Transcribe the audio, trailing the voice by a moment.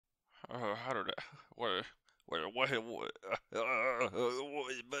how did I?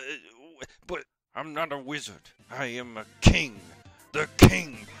 But I'm not a wizard. I am a king. The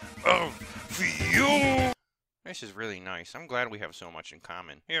king of you. This is really nice. I'm glad we have so much in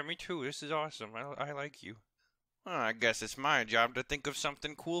common. Yeah, me too. This is awesome. I like you. Well, I guess it's my job to think of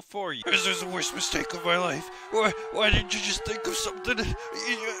something cool for you. This is the worst mistake of my life. Why didn't you just think of something?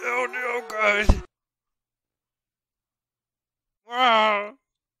 Oh no, God. Ah.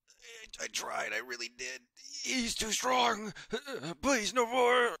 I tried. I really did. He's too strong. Please, no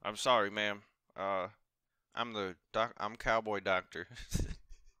more. I'm sorry, ma'am. I'm Cowboy Doctor.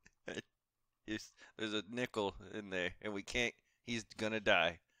 There's a nickel in there, and we can't. He's gonna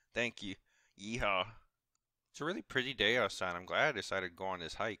die. Thank you. Yeehaw. It's a really pretty day outside. I'm glad I decided to go on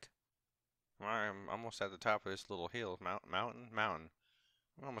this hike. I'm almost at the top of this little hill. Mountain. I'm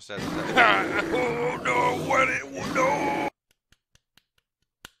almost at the top. Oh no! What? No!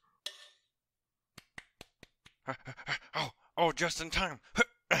 Oh, just in time.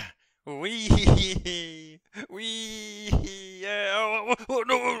 Wee, yeah. Oh,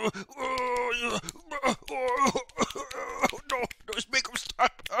 no. No, just make him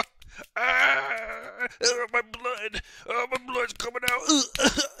stop. My blood. My blood's coming out.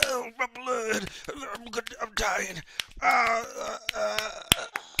 My blood. I'm dying.